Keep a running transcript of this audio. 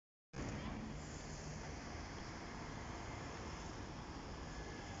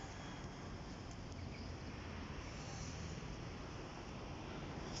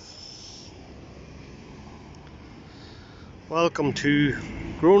Welcome to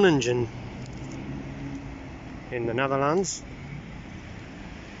Groningen in the Netherlands.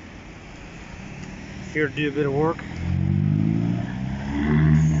 Here to do a bit of work.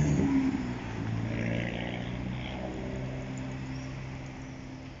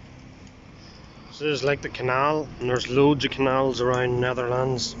 This is like the canal, and there's loads of canals around the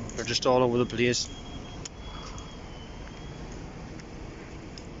Netherlands. They're just all over the place.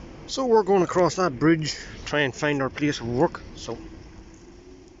 So we're going across that bridge, try and find our place of work. So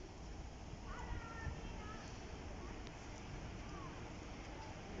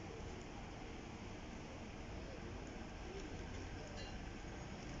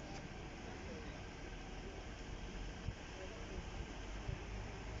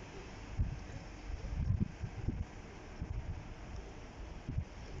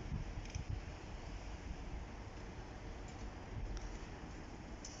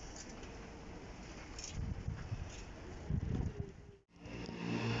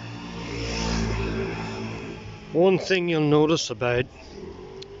one thing you'll notice about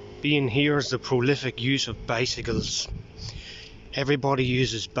being here is the prolific use of bicycles. Everybody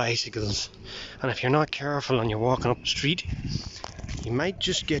uses bicycles, and if you're not careful and you're walking up the street, you might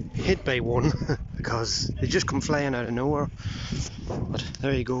just get hit by one because they just come flying out of nowhere. But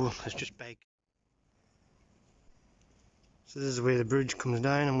there you go, it's just bike. So this is where the bridge comes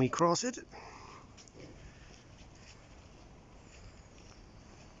down and we cross it.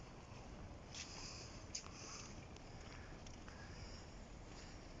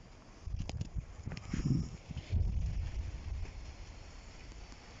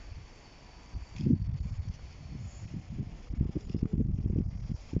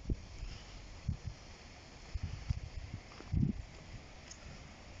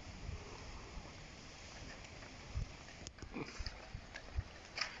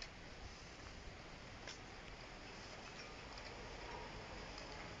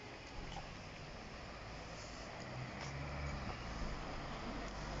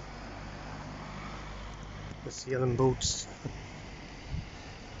 The sailing boats.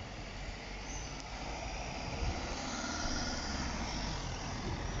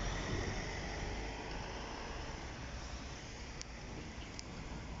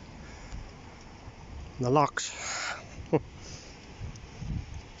 The locks.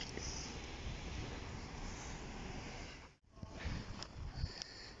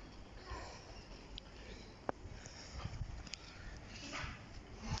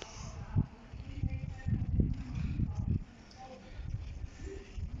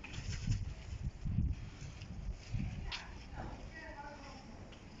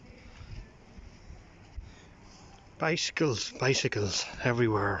 Bicycles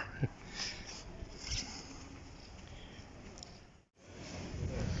everywhere.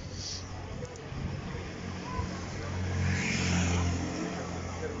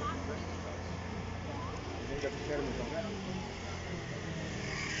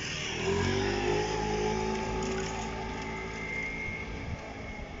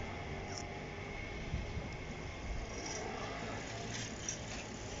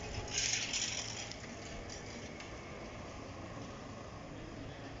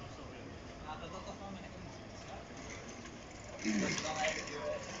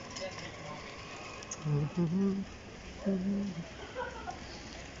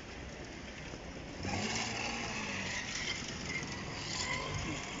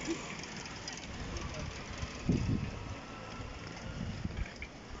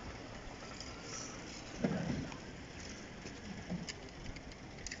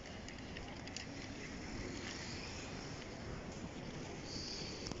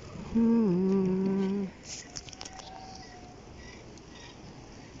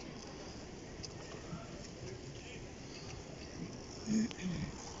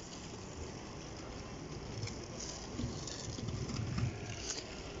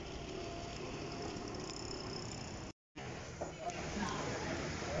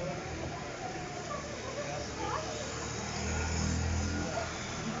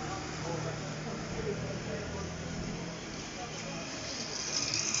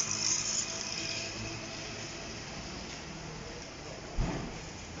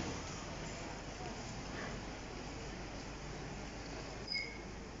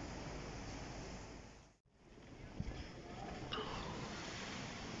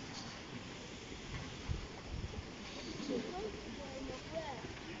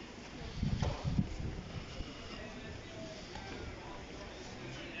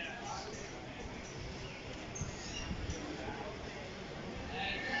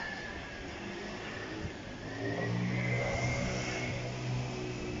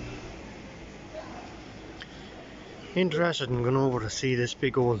 Interested in going over to see this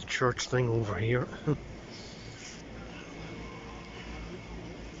big old church thing over here.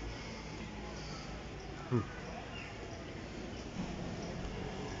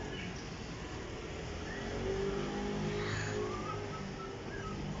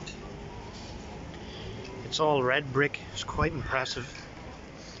 It's all red brick, it's quite impressive.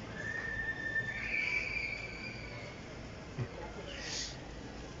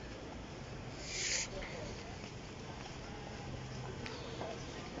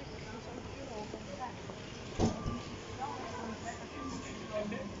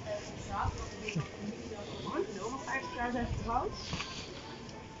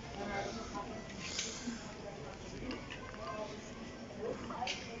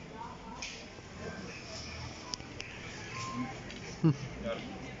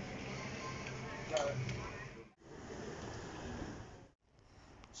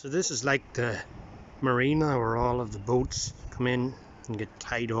 So this is like the marina where all of the boats come in and get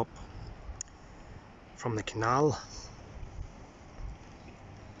tied up from the canal.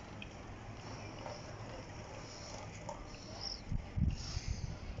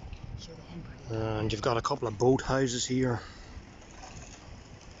 And you've got a couple of boat houses here.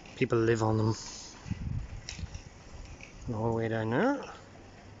 People live on them. And all the way down there.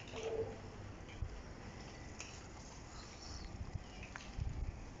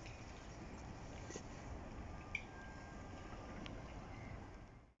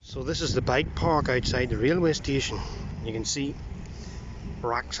 So this is the bike park outside the railway station. You can see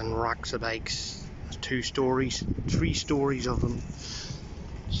racks and racks of bikes. There's 2 stories, 3 stories of them.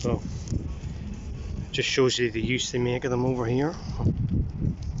 So just shows you the use they make of them over here.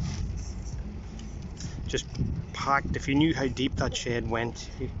 Just packed. If you knew how deep that shed went,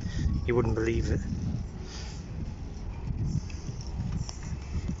 you wouldn't believe it.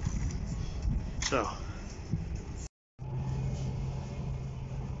 So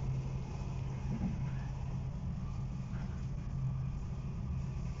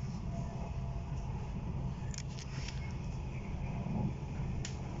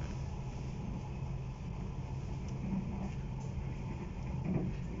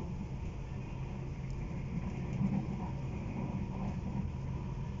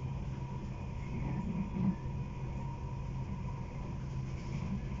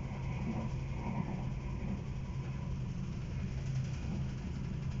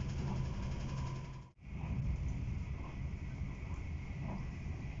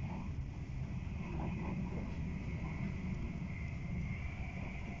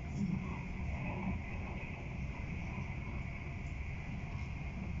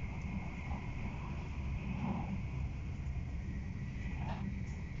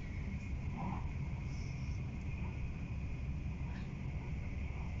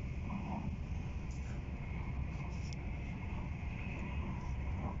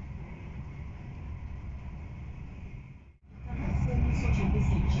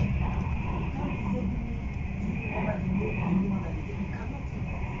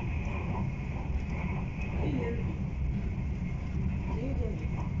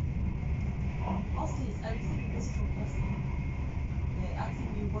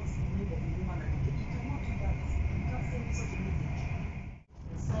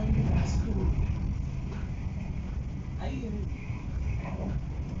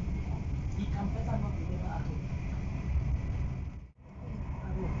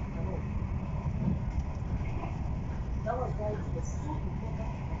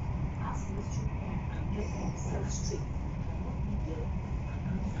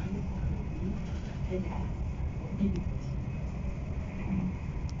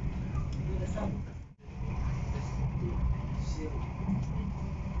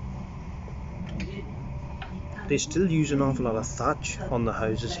they still use an awful lot of thatch on the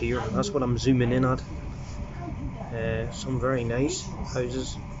houses here. That's what I'm zooming in at. Some very nice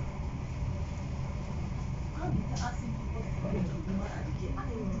houses.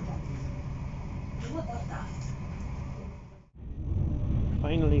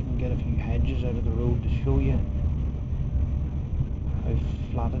 Finally you can get a few hedges out of the road to show you how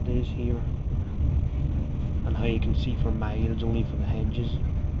flat it is here and how you can see for miles only for the hedges.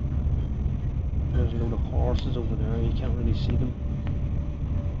 There's a load of horses over there, you can't really see them.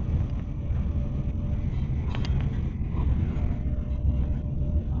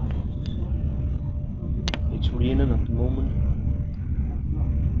 It's raining at the moment.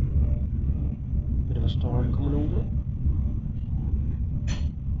 Bit of a storm coming over.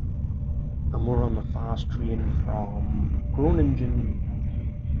 And we're on the fast train from Groningen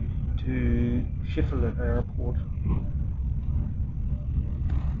to Schiphol Airport.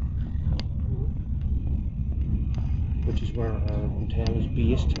 which is where our hotel is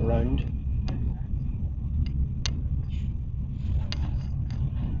based around.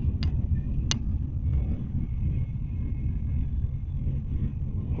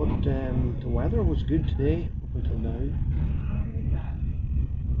 But the weather was good today up until now.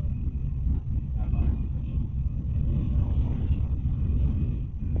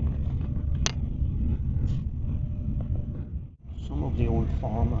 Some of the old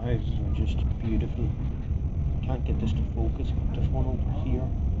farmhouses are just beautiful. Can't get this to focus, but there's one over here.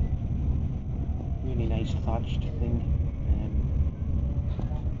 Really nice thatched thing.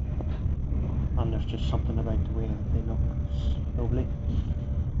 And there's just something about the way that they look. It's lovely.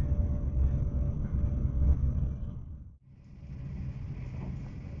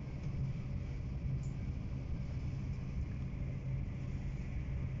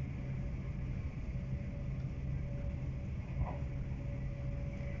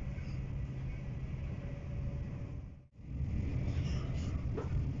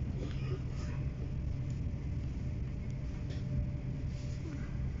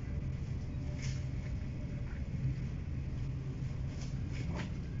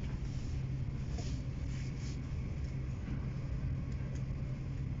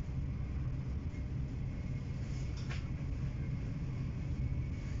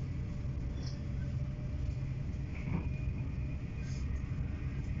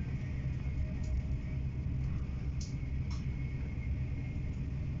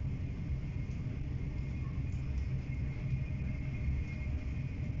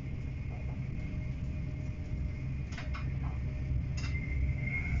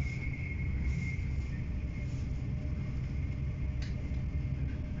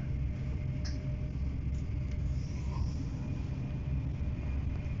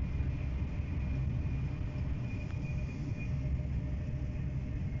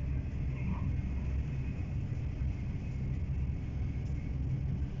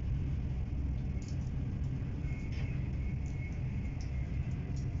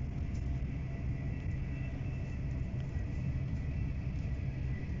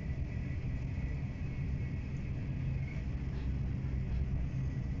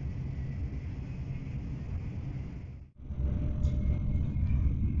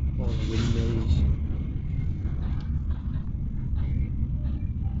 All the windmills.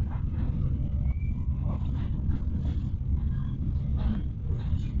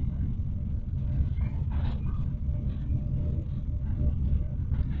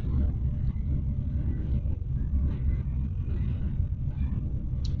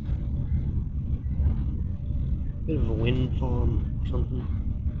 Bit of a wind farm or something.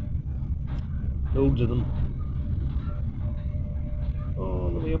 Loads of them.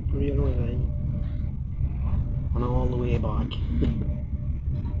 All the way up the railway line. And all the way back.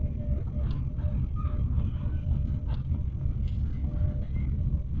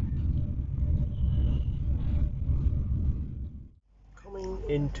 Coming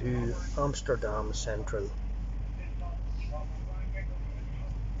into Amsterdam Central.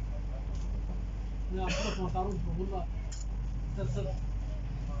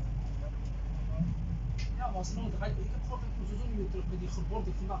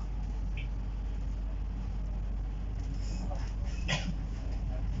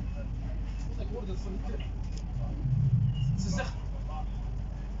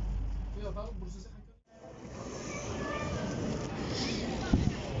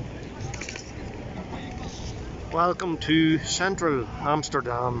 Welcome to Central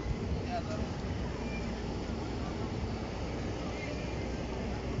Amsterdam.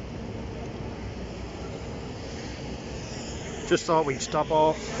 Just thought we'd stop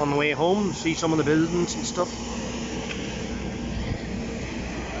off on the way home, see some of the buildings and stuff.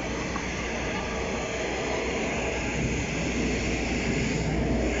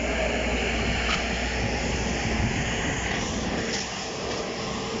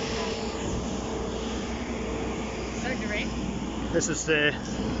 This is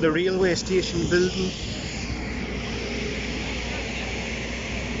the railway station building.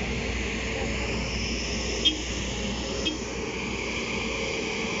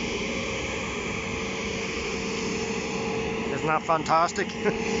 Isn't that fantastic?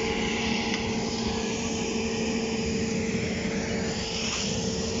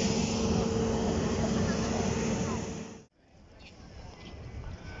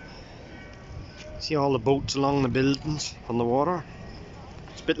 See all the boats along the buildings on the water.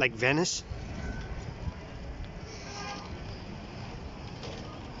 It's a bit like Venice.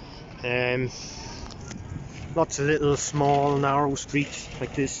 Lots of little small narrow streets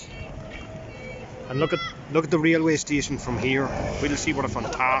like this. And look at the railway station from here. We'll see what a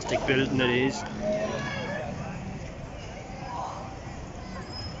fantastic building it is.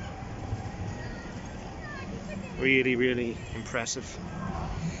 Really, really impressive.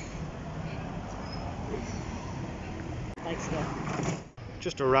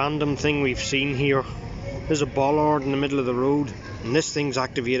 Just a random thing we've seen here. There's a bollard in the middle of the road, and this thing's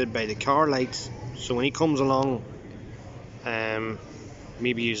activated by the car lights. So when he comes along,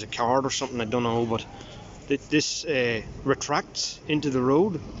 maybe use a card or something, I don't know, but this retracts into the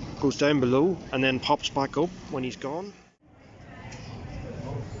road, goes down below, and then pops back up when he's gone.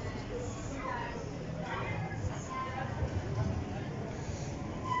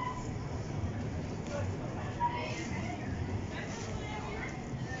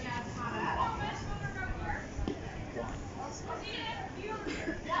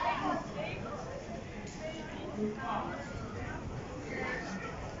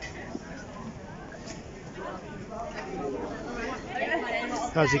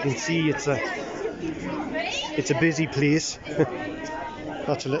 As you can see, it's a busy place.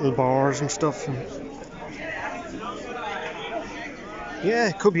 Lots of little bars and stuff. Yeah,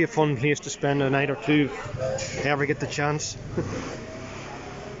 it could be a fun place to spend a night or two if you ever get the chance.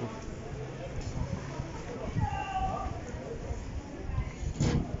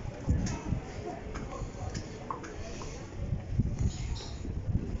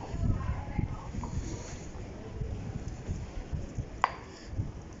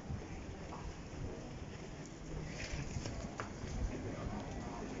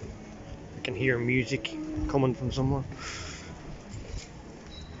 I can hear music coming from somewhere.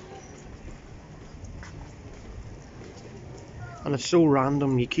 And it's so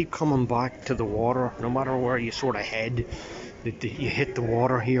random, you keep coming back to the water, no matter where you sort of head, you hit the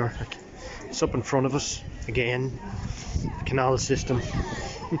water here. It's up in front of us, again, the canal system.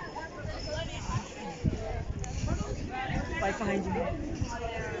 Right behind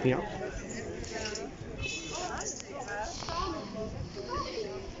you. Yeah.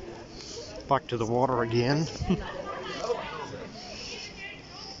 Back to the water again.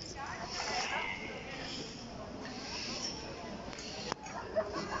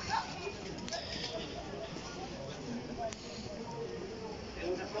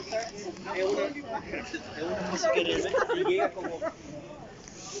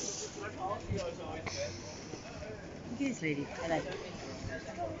 This lady, I like it.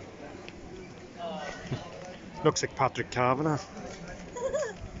 Looks like Patrick Kavanagh.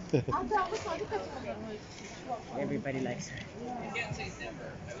 Everybody likes her.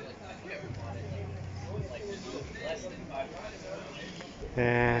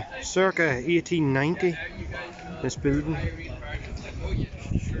 Circa 1890, this building.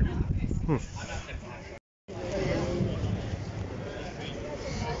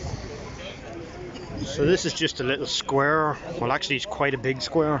 So this is just a little square, well actually it's quite a big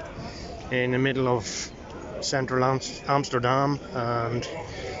square, in the middle of central Amsterdam, and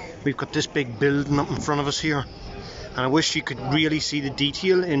we've got this big building up in front of us here, and I wish you could really see the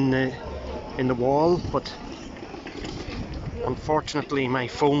detail in the wall, but unfortunately my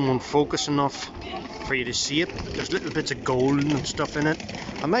phone won't focus enough for you to see it. There's little bits of gold and stuff in it.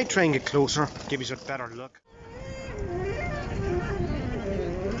 I might try and get closer, give you a better look.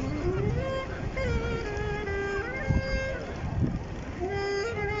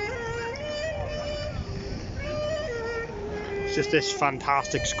 It's just this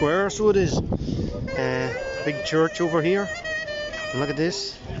fantastic square, so it is. Big church over here, and look at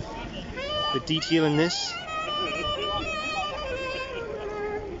this, the detail in this.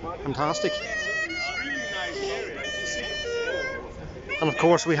 Fantastic. And of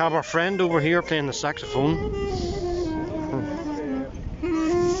course we have our friend over here playing the saxophone.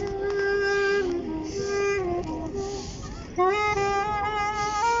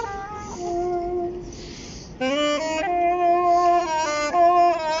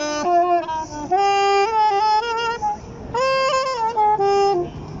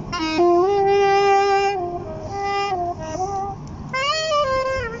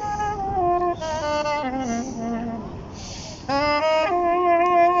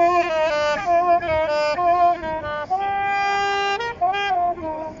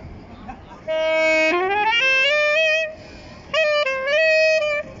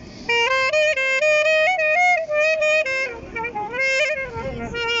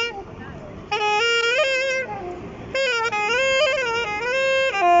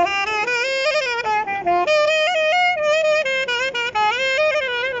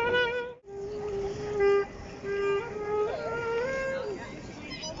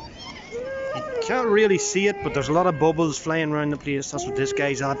 Can't really see it, but there's a lot of bubbles flying around the place. That's what this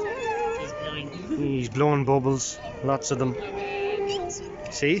guy's at. He's blowing bubbles, lots of them.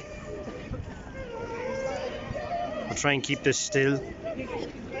 See? I'll try and keep this still.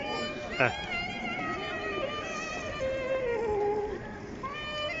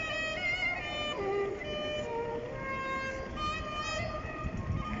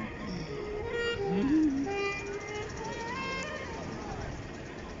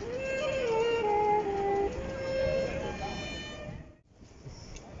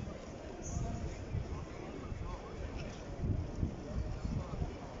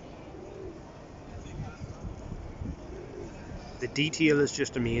 The detail is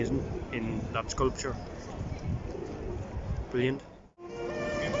just amazing in that sculpture. Brilliant.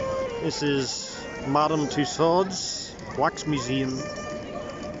 This is Madame Tussauds Wax Museum.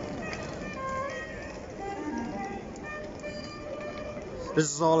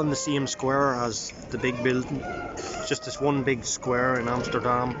 This is all in the same square as the big building. It's just this one big square in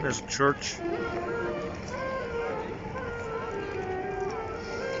Amsterdam. There's a church.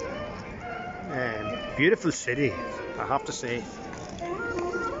 Beautiful city, I have to say.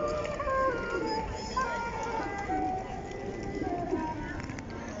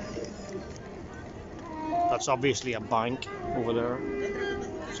 That's obviously a bank over there.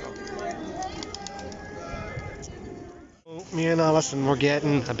 So, me and Alison were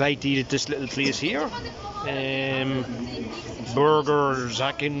getting a bite to eat at this little place here. Burger or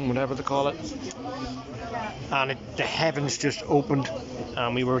Zakin, whatever they call it. And the heavens just opened,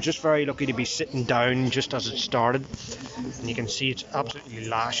 and we were just very lucky to be sitting down just as it started. And you can see it's absolutely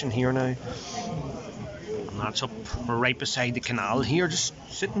lashing here now. And that's up, we're right beside the canal here, just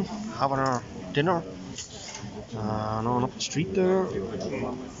sitting, having our dinner. And on up the street there, there's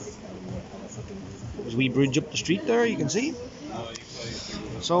a wee bridge up the street there, you can see.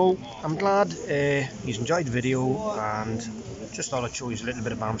 So I'm glad you enjoyed the video, and just thought I'd show you a little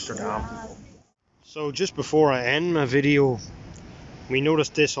bit of Amsterdam. So just before I end my video, we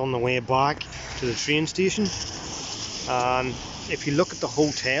noticed this on the way back to the train station, and if you look at the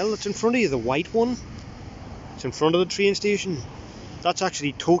hotel that's in front of you, the white one, it's in front of the train station, that's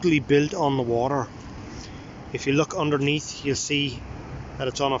actually totally built on the water. If you look underneath, you'll see that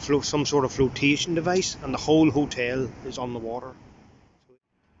it's on a some sort of flotation device, and the whole hotel is on the water.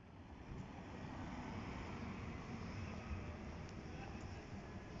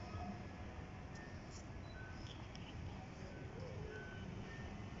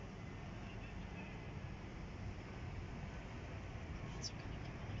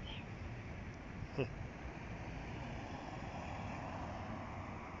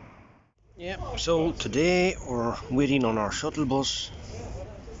 Yeah, so today we're waiting on our shuttle bus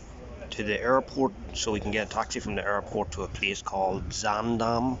to the airport so we can get a taxi from the airport to a place called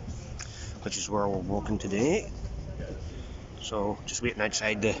Zaandam, which is where we're working today. So just waiting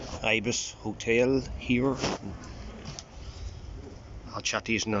outside the Ibis Hotel here. I'll chat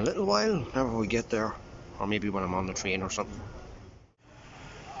to you in a little while whenever we get there, or maybe when I'm on the train or something.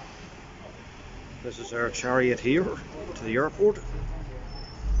 This is our chariot here to the airport.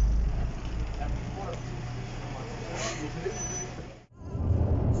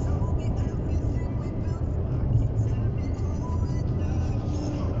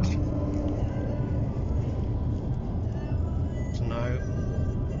 So now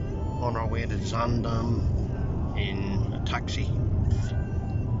on our way to Zaandam in a taxi.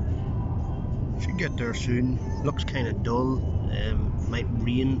 Should get there soon. Looks kind of dull. Might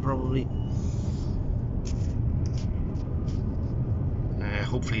rain probably.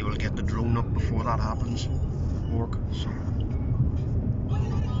 Hopefully we'll get the drone up before that happens. Work. So.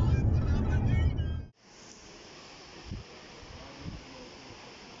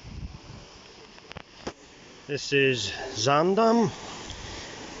 This is Zaandam.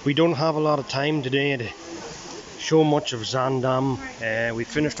 We don't have a lot of time today to show much of Zaandam. We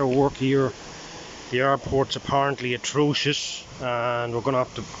finished our work here. The airport's apparently atrocious, and we're going to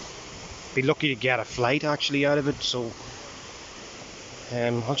have to be lucky to get a flight actually out of it. So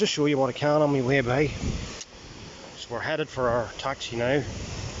I'll just show you what I can on my way by. So we're headed for our taxi now,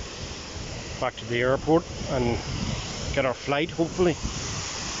 back to the airport and get our flight hopefully.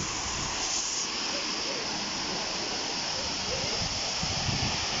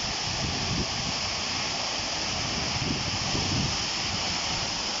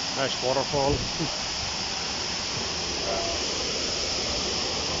 Nice waterfall.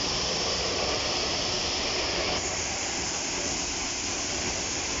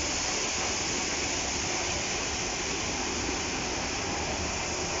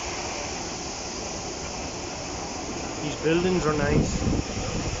 These buildings are nice.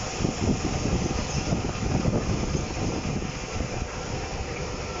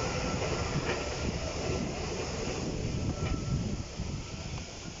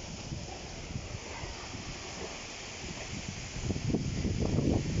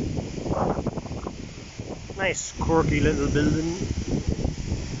 Nice quirky little building.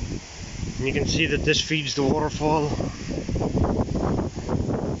 And you can see that this feeds the waterfall.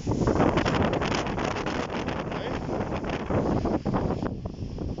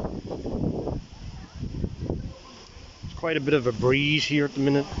 Quite a bit of a breeze here at the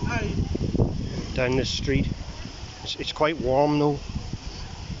minute down this street. It's quite warm though,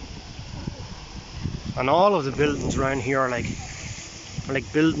 and all of the buildings around here are like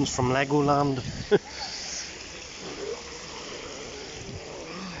like buildings from Legoland.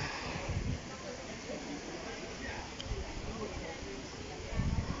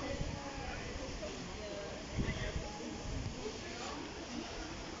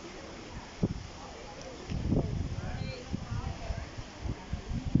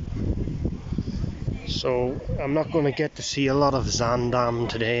 So I'm not going to get to see a lot of Zaandam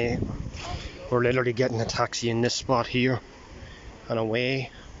today. We're literally getting a taxi in this spot here and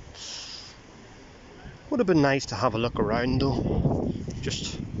away. Would have been nice to have a look around though,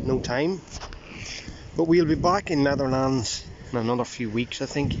 just no time. But we'll be back in Netherlands in another few weeks, I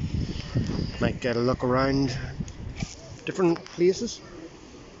think. Might get a look around different places.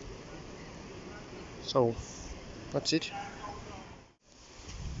 So that's it.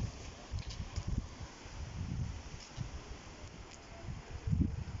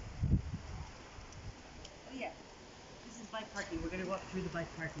 Oh yeah, this is bike parking. We're gonna walk through the bike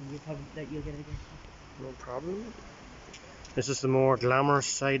parking. You'll get it again. No problem. This is the more glamorous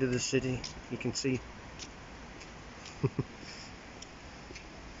side of the city, you can see.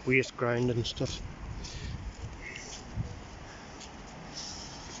 Waste ground and stuff.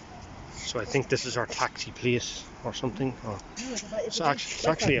 So I think this is our taxi place or something. Oh, No, it's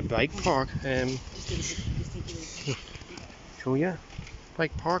actually a bike park. Show ya,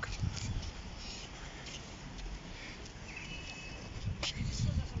 bike park.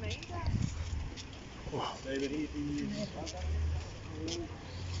 Oh.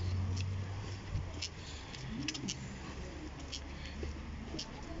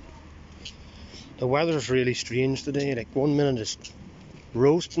 The weather's really strange today. Like 1 minute it's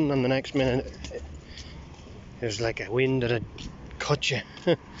roasting and the next minute there's like a wind that'd cut you.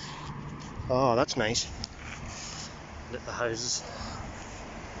 Oh, that's nice. Lit the houses.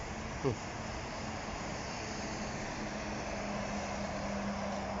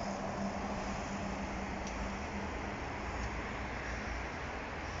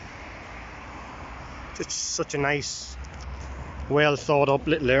 Just such a nice, well thought up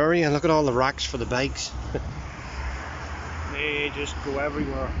little area. Look at all the racks for the bikes. They just go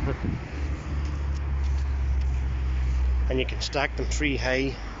everywhere. And you can stack them 3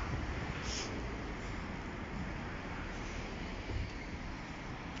 high.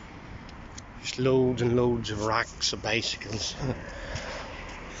 Just loads and loads of racks of bicycles.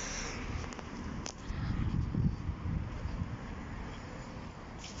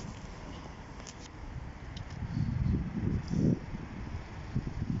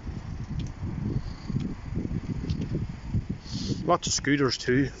 Lots of scooters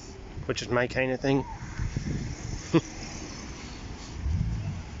too, which is my kind of thing.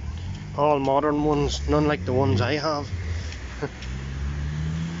 All modern ones, none like the ones I have.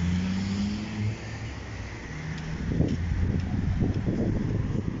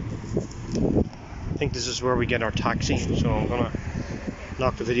 I think this is where we get our taxi, so I'm gonna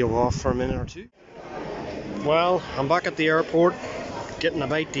knock the video off for a minute or two. Well, I'm back at the airport, getting a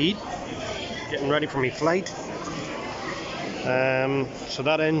bite to eat, getting ready for my flight. So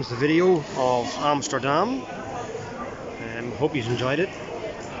that ends the video of Amsterdam. Hope you enjoyed it.